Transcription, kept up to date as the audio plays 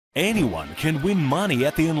Anyone can win money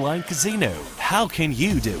at the online casino. How can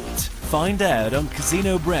you do it? Find out on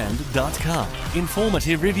CazinoBrand.com.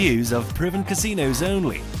 Informative reviews of proven casinos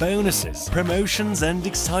only, bonuses, promotions and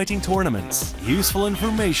exciting tournaments. Useful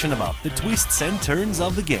information about the twists and turns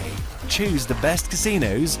of the game. Choose the best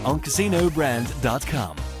casinos on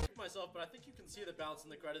CazinoBrand.com. Myself, but I think you can see the bounce in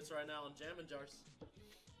the credits right now on Jammin Jars.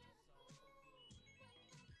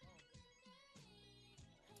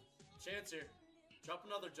 Chance here. Drop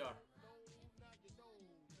another jar.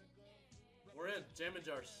 We're in. Jammin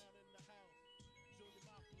Jars.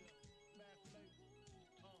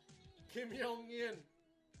 Kim Jong-in.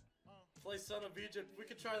 Play Son of Egypt. We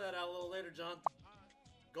could try that out a little later, John.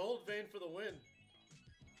 Gold vein for the win.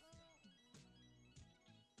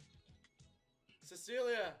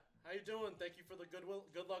 Cecilia, how you doing? Thank you for the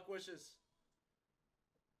good luck wishes.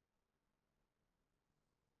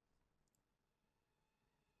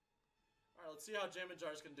 Alright, let's see how Jammin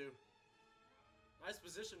Jars can do. Nice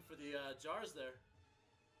position for the jars there.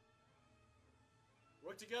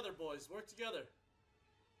 Work together, boys. Work together.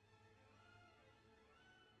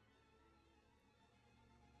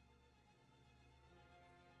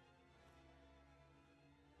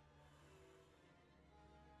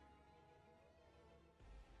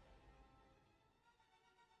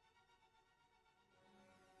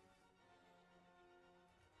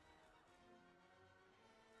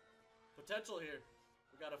 Potential here.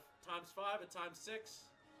 We got a ×5, a ×6.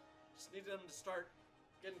 Just need them to start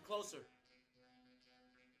getting closer.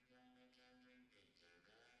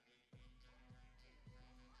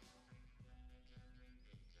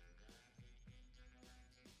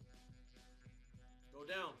 Go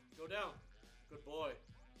down. Go down. Good boy.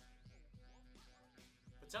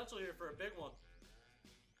 Potential here for a big one.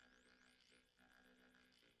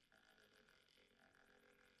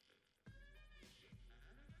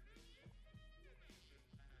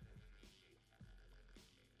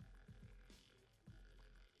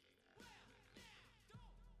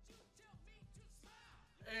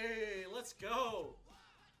 Hey, let's go.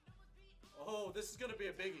 Oh, this is going to be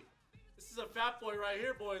a biggie. This is a fat boy right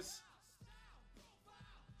here, boys.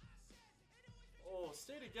 Oh,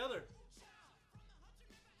 stay together.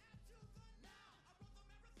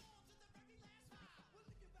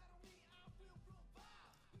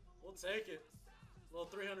 We'll take it. Little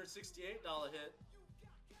 $368 hit.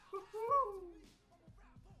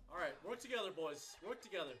 All right, work together, boys. Work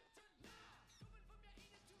together.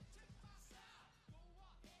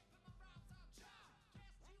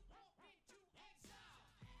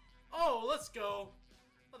 Oh, let's go.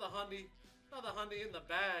 Another hundy. Another hundy in the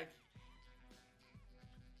bag.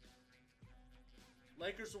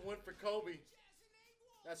 Lakers will win for Kobe.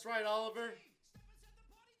 That's right, Oliver.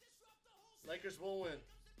 Lakers will win.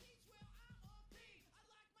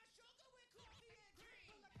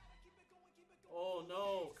 Oh,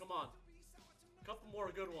 no. Come on. A couple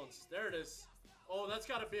more good ones. There it is. Oh, that's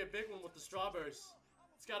got to be a big one with the strawberries.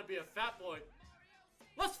 It's got to be a fat boy.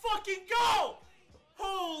 Let's fucking go!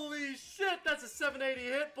 Holy shit, that's a 780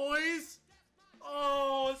 hit, boys.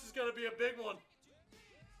 Oh, this is going to be a big one.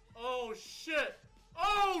 Oh, shit.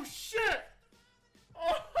 Oh, shit.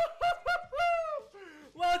 Oh,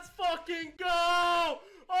 let's fucking go.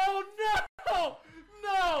 Oh, no.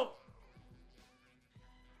 No.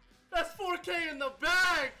 That's 4K in the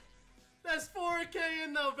bag. That's 4K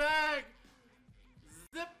in the bag.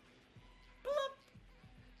 Zip.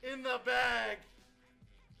 Bloop. In the bag.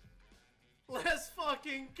 Let's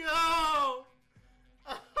fucking go!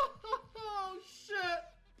 Oh, shit!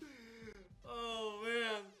 Oh,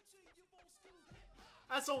 man.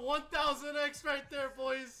 That's a 1000x right there,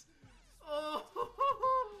 boys. Oh,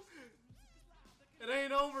 it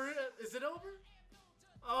ain't over. Is it over?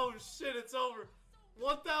 Oh, shit, it's over.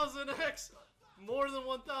 1000x. More than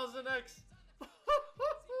 1000x.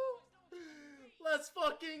 Let's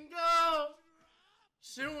fucking go!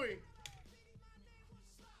 Chewy.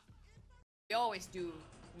 We always do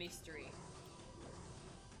mystery.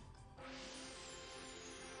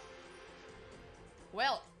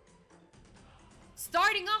 Well,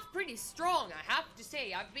 starting off pretty strong, I have to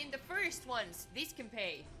say. I've been the first ones. This can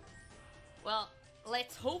pay. Well,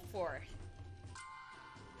 let's hope for it.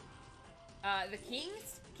 The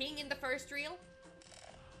kings? King in the first reel.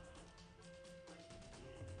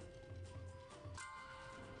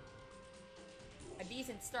 A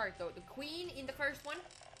decent start though. The queen in the first one.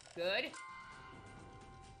 Good.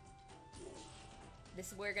 This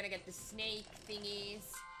is where we're gonna get the snake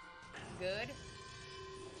thingies. Good.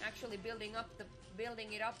 Actually building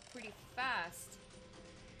it up pretty fast.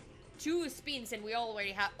 2 spins and we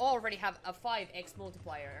already have a 5x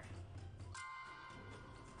multiplier.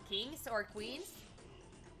 Kings or queens?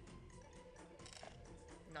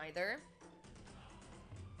 neither.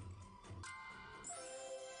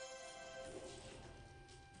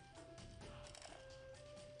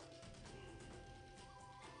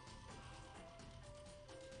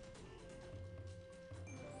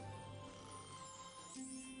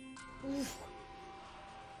 Oof.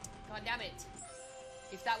 God damn it.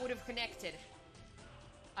 If that would have connected.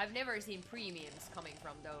 I've never seen premiums coming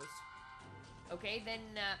from those. Okay, then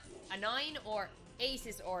a 9 or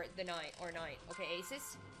aces or the 9 or 9. Okay,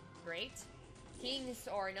 aces. Great. Kings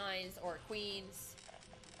or 9s or queens.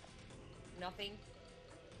 Nothing.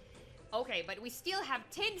 Okay, but we still have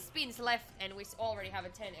 10 spins left and we already have a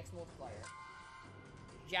 10x multiplier.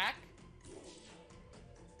 Jack.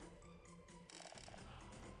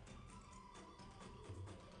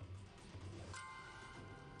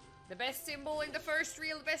 The best symbol in the first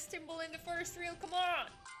reel, the best symbol in the first reel, come on!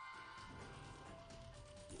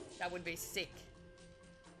 That would be sick.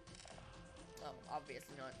 Oh,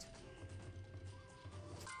 obviously not.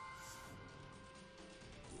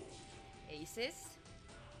 Aces.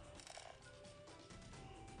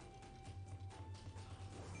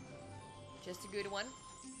 Just a good one.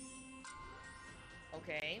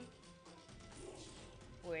 Okay.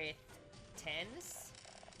 With 10s.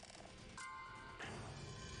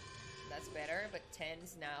 That's better, but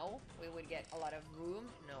 10s now. We would get a lot of room.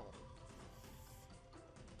 No.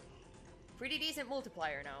 Pretty decent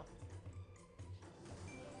multiplier now.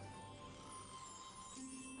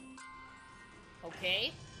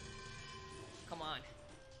 Okay. Come on.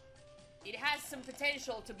 It has some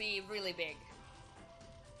potential to be really big.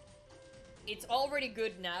 It's already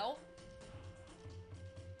good now.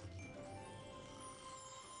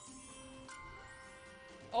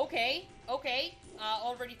 Okay, okay.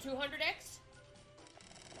 Already 200x.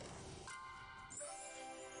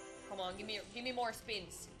 Come on, give me more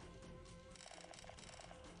spins.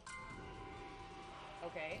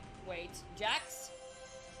 Okay, wait. Jacks?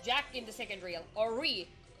 Jack in the second reel. Or re.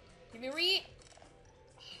 Give me re.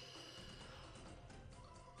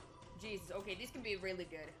 Jesus, okay, this can be really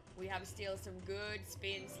good. We have still some good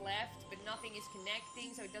spins left, but nothing is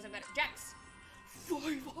connecting, so it doesn't matter. Jacks!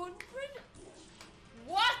 500?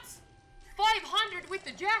 What? 500 with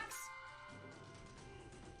the jacks?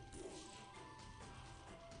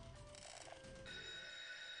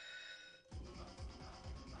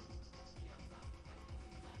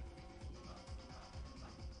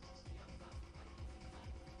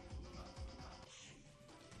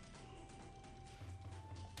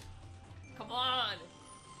 Come on!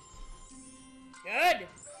 Good!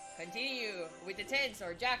 Continue with the 10s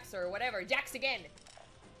or jacks or whatever. Jacks again!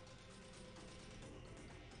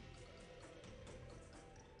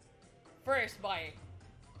 First buy.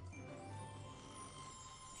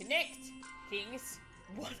 Connect. Kings.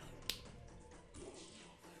 What?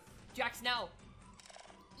 Jacks now.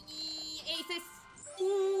 Aces.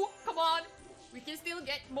 Ooh, come on. We can still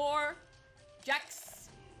get more. Jacks.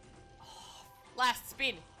 Oh, last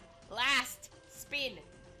spin. Last spin.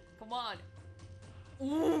 Come on.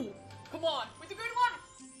 Ooh, come on. With a good one.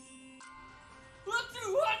 Look,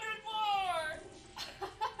 200 more.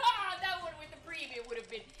 That one with the premium would have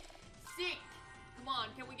been sick. Come on,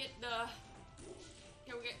 can we get,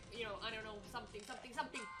 you know, I don't know, something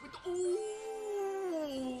with the,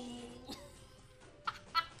 ooh.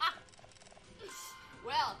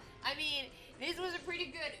 Well, I mean, this was a pretty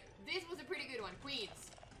good one.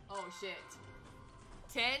 Queens. Oh shit.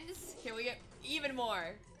 10s, can we get even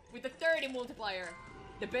more? With the 30 multiplier.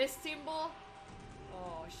 The best symbol.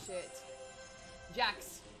 Oh shit.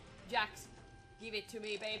 Jacks. Jacks. Give it to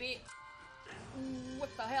me, baby. What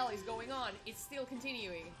the hell is going on? It's still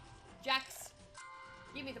continuing. Jacks.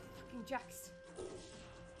 Give me the fucking jacks.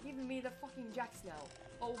 Give me the fucking jacks now.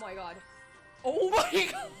 Oh my god. Oh my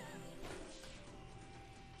god.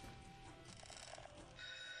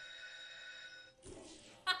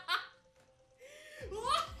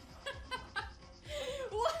 What?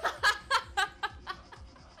 What?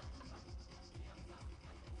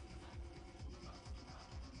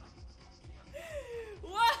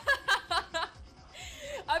 What?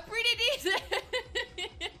 I'm pretty decent.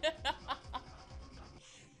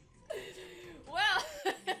 Well,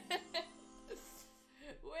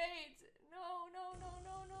 wait. No.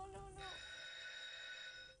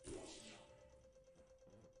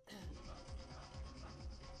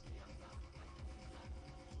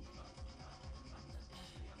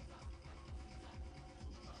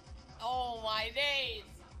 Oh my days.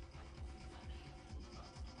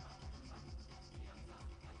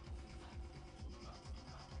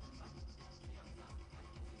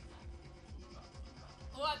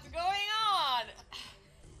 What's going on?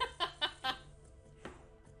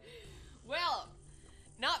 Well,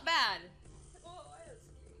 not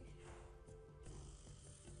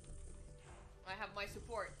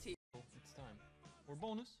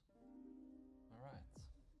bonus? Alright.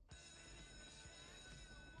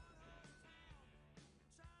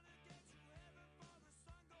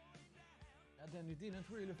 And then you didn't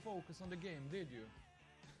really focus on the game, did you?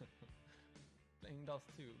 Playing Dust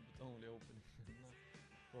 2, but only opening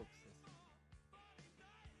boxes.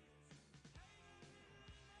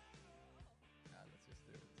 Yeah, let's just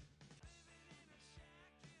do it.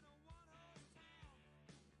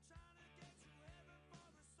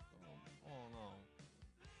 Oh no.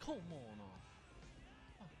 Come on now.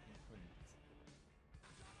 Fucking quit.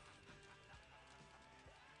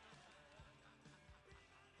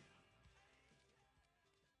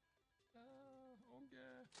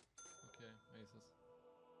 Okay. Okay, aces.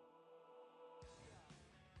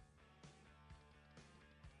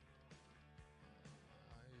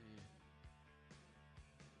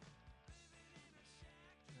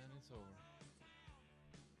 And it's over.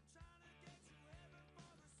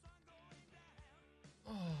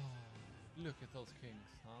 Oh, look at those kings,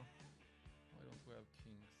 huh? Why don't we have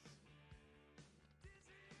kings?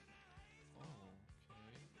 Oh,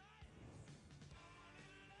 okay.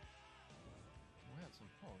 We have some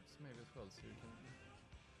cards, maybe as well, so you can...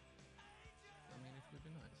 I mean, it would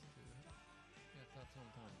be nice to get that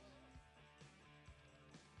sometimes.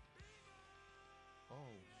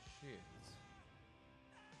 Oh, shit.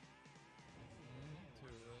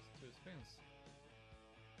 Two spins.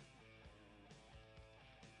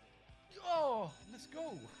 Oh, let's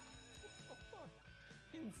go!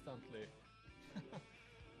 Instantly.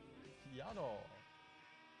 Ja då.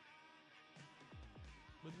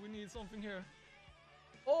 But we need something here.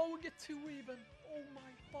 Oh, we get 2 even. Oh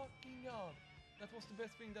my fucking god. That was the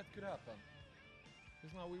best thing that could happen.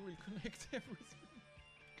 Because now we will connect every spin.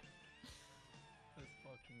 Let's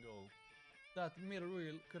fucking go. That middle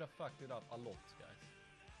wheel could have fucked it up a lot, guys.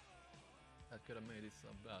 That could have made this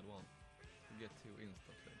a bad one. To get 2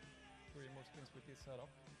 instantly. 3 more spins with this setup.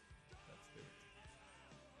 Let's do it.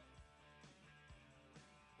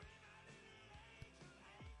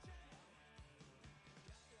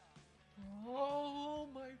 Oh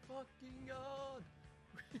my fucking god!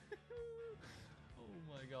 Oh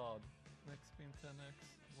my god. Next spin 10x,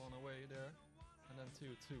 1 away there. And then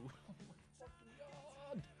 2-2. Oh my fucking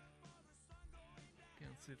god!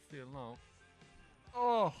 Can't sit still now.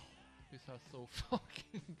 Oh! This has so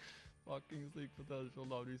fucking sick potential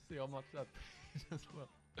now. Do you see how much that pays as well?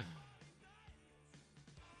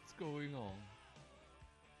 What's going on?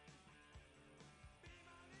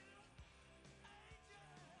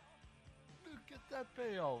 Look at that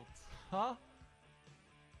payout! Huh?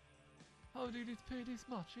 How did it pay this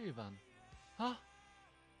much even? Huh?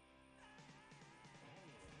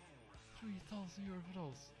 3,000 euro for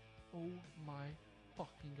those. Oh my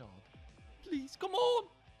fucking god. Please, come on!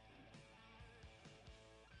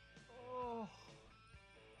 Oh.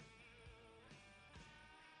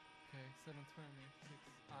 Okay, 726.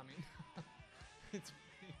 I mean, it's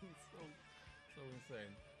so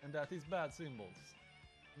insane. And that is bad symbols.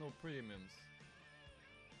 No premiums.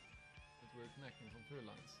 But we're connecting from full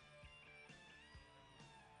lines.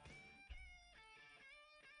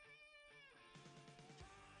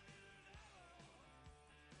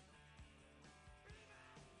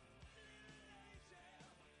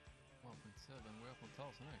 We're up on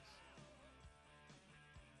 1000x.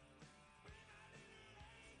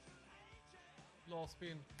 Last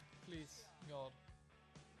spin, please, God.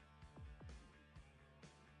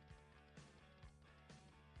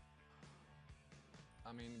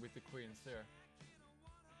 I mean, with the queens there.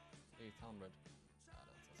 800. Ah,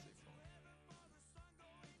 that's a sick one.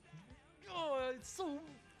 Oh, it's so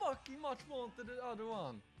fucking much more than the other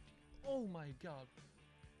one. Oh my god.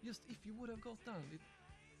 Just if you would have got done it.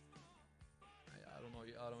 I don't know,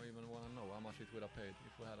 I don't even want to know how much it would have paid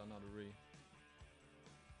if we had another re.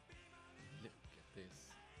 Look at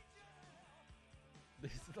this.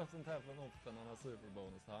 This doesn't happen often on a super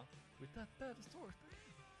bonus, huh? With that bad start.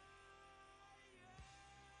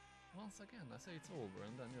 Once again, I say it's over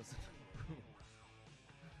and then just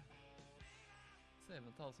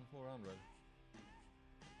 7,400.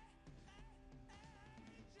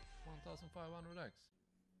 1,500x.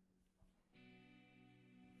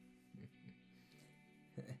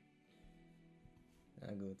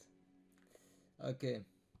 Na gut. Okay.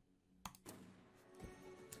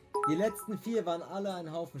 Die letzten 4 waren alle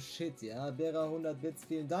ein Haufen Shit, ja. Bera 100 Bits,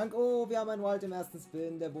 vielen Dank. Oh, wir haben ein Wild im ersten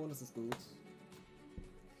Spin. Der Bonus ist gut.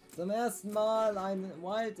 Zum ersten Mal ein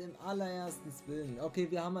Wild im allerersten Spin. Okay,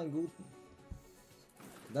 wir haben einen guten.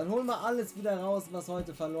 Dann holen wir alles wieder raus, was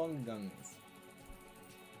heute verloren gegangen ist.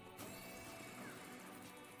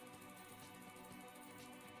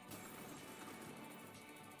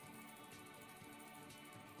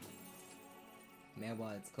 Mehr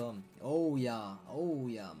Wilds, komm. Oh ja,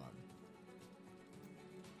 Mann.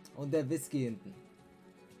 Und der Whisky hinten.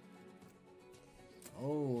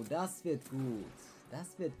 Oh, das wird gut.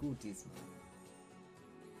 Das wird gut diesmal.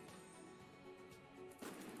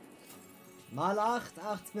 Mal 8,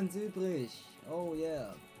 8 Spins übrig. Oh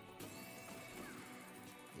yeah.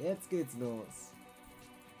 Jetzt geht's los.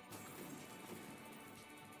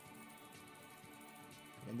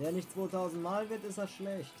 Wenn der nicht 2000 Mal wird, ist er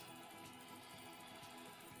schlecht.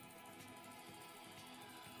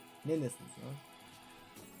 Mindestens, ne?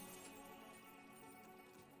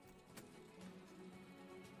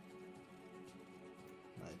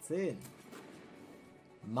 Mal 10.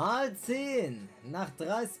 Mal 10. Nach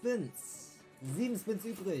 3 Spins. 7 Spins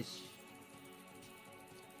übrig.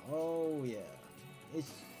 Oh yeah.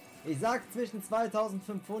 Ich sag zwischen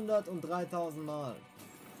 2500 und 3000 Mal.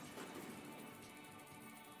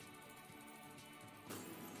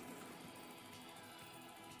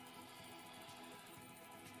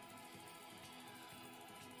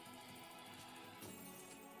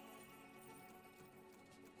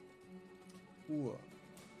 Uhr.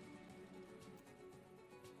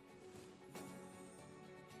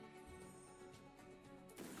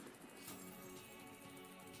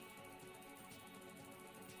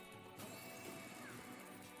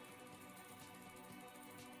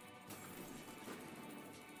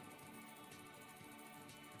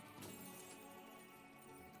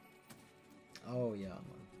 Oh ja, Mann.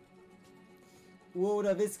 Uhr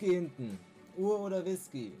oder Whisky hinten. Uhr oder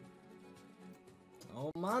Whisky. Oh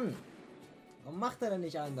Mann. Warum macht er denn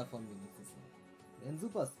nicht einen davon wenigstens noch? Ein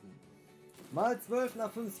super Spin. Mal 12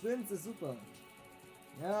 nach 5 Spins ist super.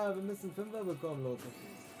 Ja, wir müssen 5er bekommen, Leute.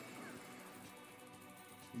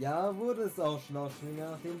 Ja, wurde es auch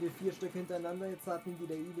Schlauchschwinger, nachdem wir 4 Stück hintereinander jetzt hatten, die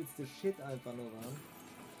der übelste Shit einfach nur waren.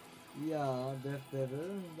 Ja, Death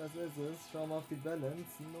Devil, das ist es. Schau mal auf die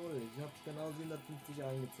Balance. 0. Ich habe genau 750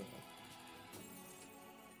 eingezahlt.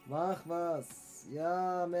 Mach was.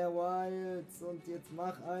 Ja, mehr Wilds. Und jetzt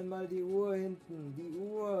mach einmal die Uhr hinten. Die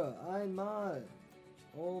Uhr. Einmal.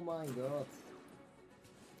 Oh mein Gott.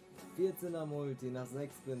 14er Multi nach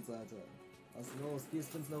 6 Spins, Alter. Was ist los? 4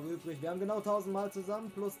 Spins noch übrig. Wir haben genau 1000 Mal zusammen,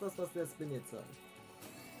 plus das, was der Spin jetzt hat.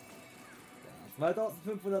 Ja,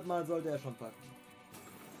 2500 Mal sollte er schon packen.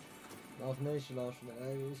 Noch nicht, Lauschen.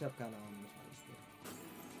 Ich habe keine Ahnung. Ich weiß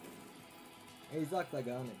nicht. Ich sag da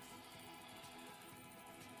gar nichts.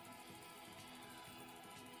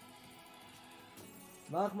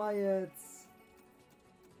 Mach mal jetzt.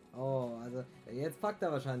 Oh, also jetzt packt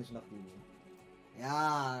er wahrscheinlich noch die.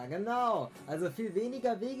 Ja, genau. Also viel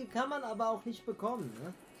weniger Wege kann man aber auch nicht bekommen,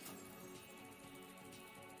 ne?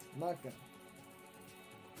 Macke.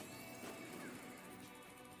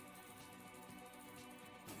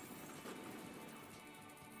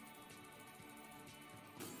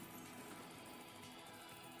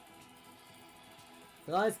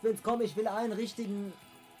 Drei Spins, komm, ich will einen richtig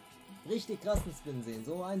krassen Spin sehen.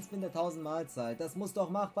 So ein Spin der 1000 Mahlzeit. Das muss doch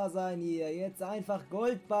machbar sein hier. Jetzt einfach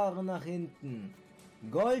Goldbarren nach hinten.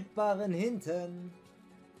 Goldbarren hinten.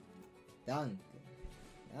 Danke.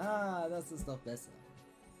 Ja, das ist doch besser.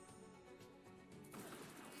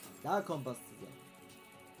 Da kommt was zusammen.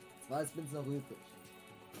 2 Spins noch übrig.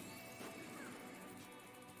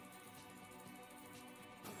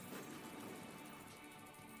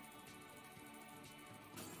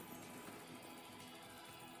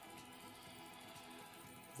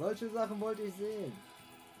 Solche Sachen wollte ich sehen.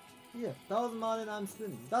 Hier, 1000 Mal in einem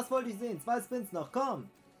Spin. Das wollte ich sehen. 2 Spins noch, komm.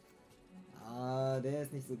 Ah, der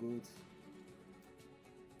ist nicht so gut.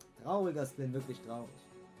 Trauriger Spin, wirklich traurig.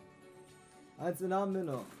 1 Spin haben wir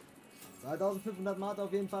noch. 2500 Mal hat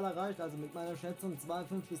auf jeden Fall erreicht. Also mit meiner Schätzung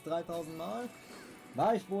 2.500 bis 3000 Mal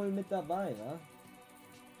war ich wohl mit dabei, ja?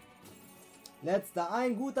 Letzter,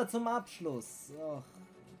 ein guter zum Abschluss. Och.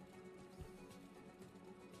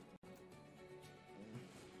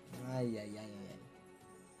 Eieieiei.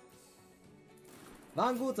 War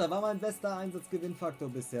ein guter, war mein bester Einsatzgewinnfaktor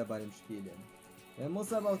bisher bei dem Spiel. Man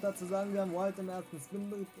muss aber auch dazu sagen, wir haben Wild im ersten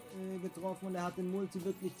Spin getroffen und er hat den Multi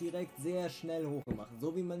wirklich direkt sehr schnell hochgemacht.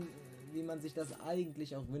 So wie man sich das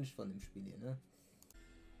eigentlich auch wünscht von dem Spiel hier, ne?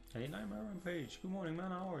 Hey, Nightmare Rampage. Good morning,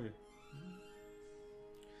 man. How are you?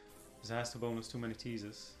 Disaster bonus, too many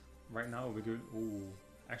teases. Right now we're good. Ooh,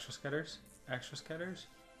 extra scatters? Extra scatters?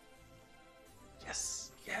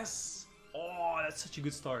 Yes! Yes! Oh, that's such a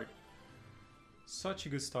good start. Such a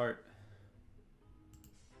good start.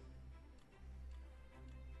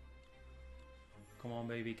 Come on,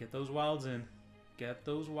 baby. Get those wilds in. Get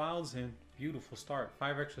those wilds in. Beautiful start.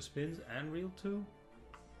 5 extra spins and reel 2.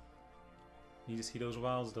 Need to see those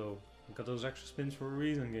wilds, though. I got those extra spins for a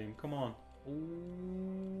reason, game. Come on.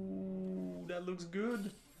 Ooh, that looks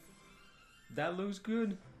good. That looks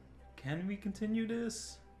good. Can we continue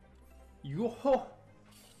this? Yo!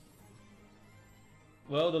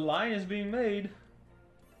 Well, the line is being made.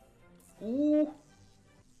 Ooh!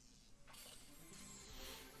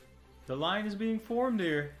 The line is being formed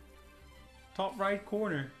here. Top right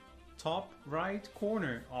corner. Top right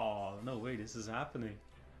corner. Oh, no way, this is happening.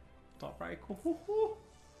 Top right corner.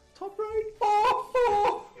 Top right.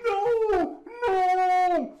 Oh, no!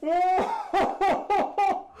 No! Oh!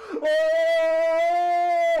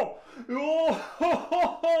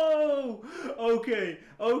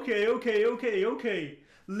 Okay.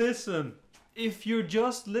 Listen, if you're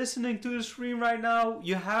just listening to the stream right now,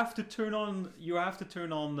 you have to turn on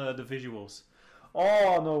the visuals.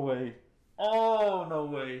 Oh, no way. Oh, no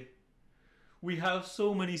way. We have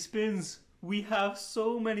so many spins.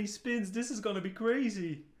 This is gonna be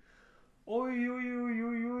crazy. Oi, oi, oi,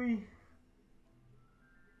 oi, oi.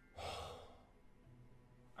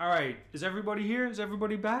 Alright, is everybody here? Is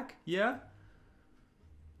everybody back? Yeah?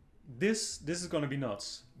 This is gonna be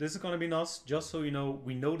nuts. This is gonna be nuts, just so you know.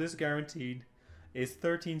 We know this guaranteed. It's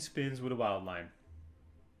 13 spins with a wild line.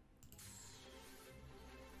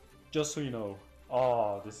 Just so you know.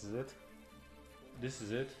 Oh, this is it. This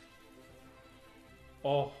is it.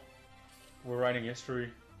 Oh, we're writing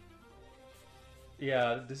history.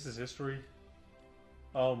 Yeah, this is history.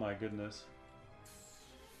 Oh my goodness.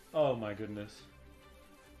 Oh my goodness.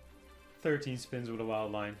 13 spins with a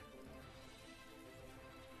wild line.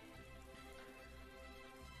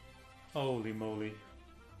 Holy moly.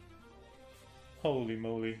 Holy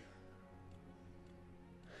moly.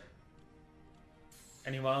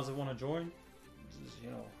 Any wilds that want to join? This is, you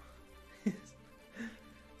know.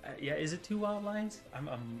 Yeah, is it 2 wild lines? I'm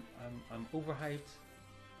overhyped.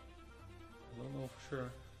 I don't know for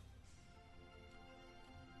sure.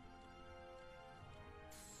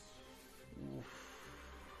 Oof.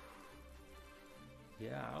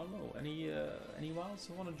 Yeah, I don't know. Any wilds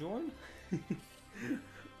who want to join?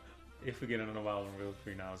 If we get another wild on Real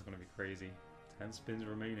 3 now, it's gonna be crazy. 10 spins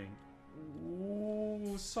remaining.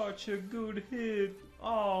 Ooh, such a good hit.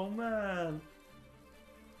 Oh man.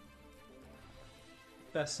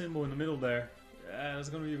 That symbol in the middle there. Yeah, that's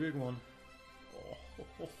gonna be a big one.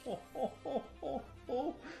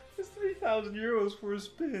 Oh, it's 3,000 euros for a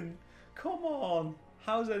spin. Come on.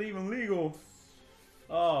 How's that even legal?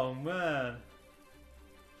 Oh man.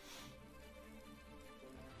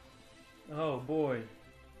 Oh boy.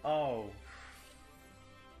 Oh.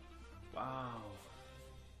 Wow.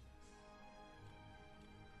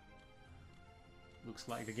 Looks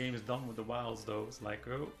like the game is done with the wilds though. It's like,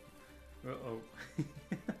 oh. Uh-oh.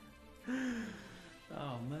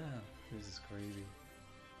 Oh man. This is crazy.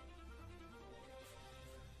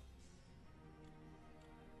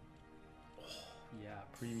 Oh, yeah,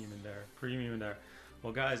 premium in there. Premium in there.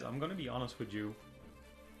 Well guys, I'm gonna be honest with you.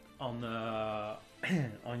 On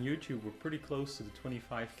on YouTube, we're pretty close to the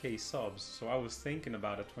 25k subs, so I was thinking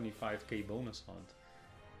about a 25k bonus hunt.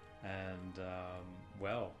 And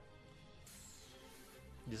well,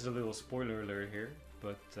 this is a little spoiler alert here,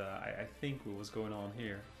 but I think what was going on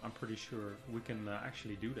here, I'm pretty sure we can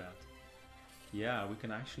actually do that. Yeah, we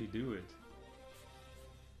can actually do it.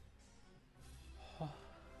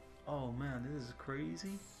 Oh man, this is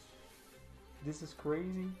crazy. This is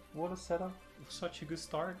crazy. What a setup. Such a good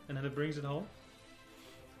start, and then it brings it home.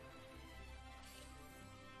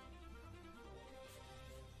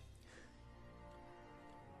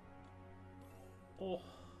 Oh,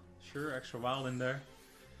 sure, extra wild in there.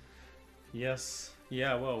 Yes.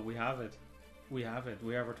 Yeah, well, we have it. We have it.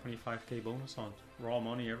 We have our 25k bonus on. Raw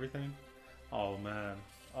money, everything. Oh man.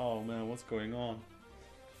 Oh man, what's going on?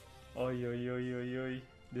 Oi, oi, oi, oi, oi.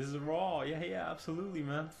 This is raw. Yeah, yeah, absolutely,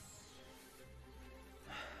 man.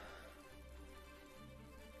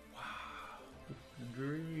 Wow. The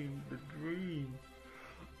dream. The dream.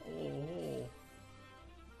 Oh.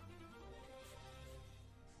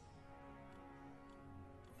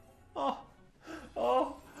 Oh.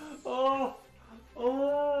 Oh. Oh.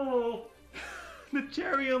 Oh. The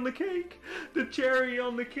cherry on the cake. The cherry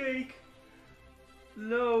on the cake.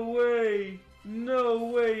 No way. No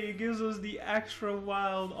way. It gives us the extra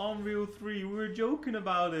wild on Real 3. We were joking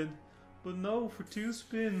about it. But no, for 2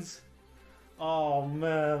 spins. Oh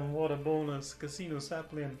man, what a bonus. Cazino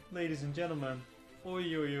Zeppelin. Ladies and gentlemen. Oi,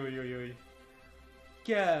 oi, oi, oi, oi.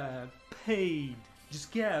 Get paid.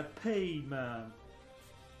 Just get paid, man.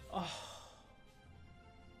 Oh.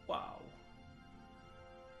 Wow.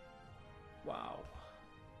 Wow.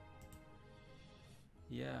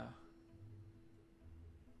 Yeah.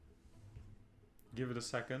 Give it a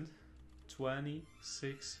second.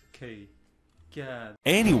 26k. god.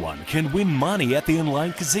 Anyone can win money at the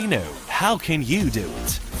online casino. How can you do it?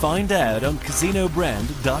 Find out on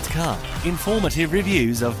CazinoBrand.com. Informative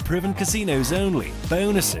reviews of proven casinos only,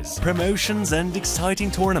 bonuses, promotions and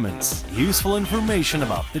exciting tournaments. Useful information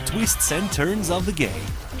about the twists and turns of the game.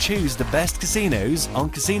 Choose the best casinos on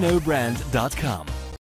CazinoBrand.com.